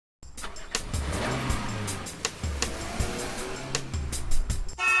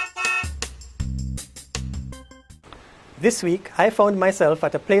This week, I found myself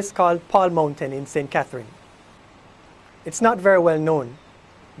at a place called Paul Mountain in St. Catherine. It's not very well known,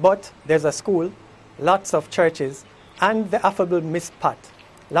 but there's a school, lots of churches, and the affable Miss Pat,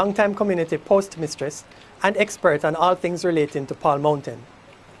 longtime community postmistress and expert on all things relating to Paul Mountain.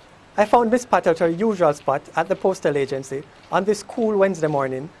 I found Miss Pat at her usual spot at the postal agency on this cool Wednesday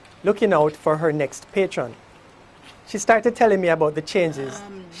morning, looking out for her next patron. She started telling me about the changes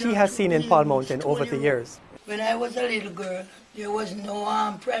she has seen in Paul Mountain over the years. When I was a little girl, there was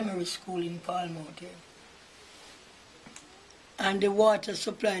no primary school in Paul Mountain. And the water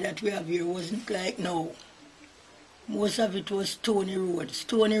supply that we have here wasn't like now. Most of it was stony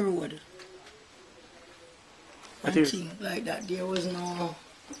road. And things like that. There was no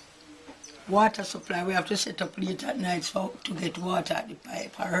water supply. We have to set up late at night to get water at the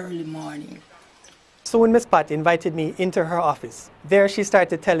pipe or early morning. Soon Miss Pat invited me into her office. There she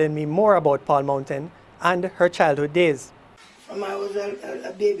started telling me more about Paul Mountain and her childhood days. From I was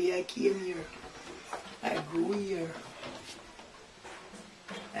a baby, I came here. I grew here.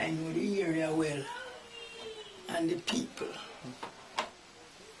 I know the area well. And the people.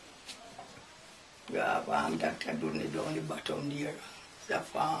 We have Dr. Dunley down the bottom there. It's a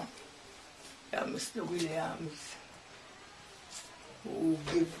farm. We have Mr. Williams, who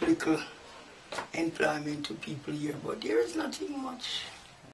give little employment to people here, but there is nothing much.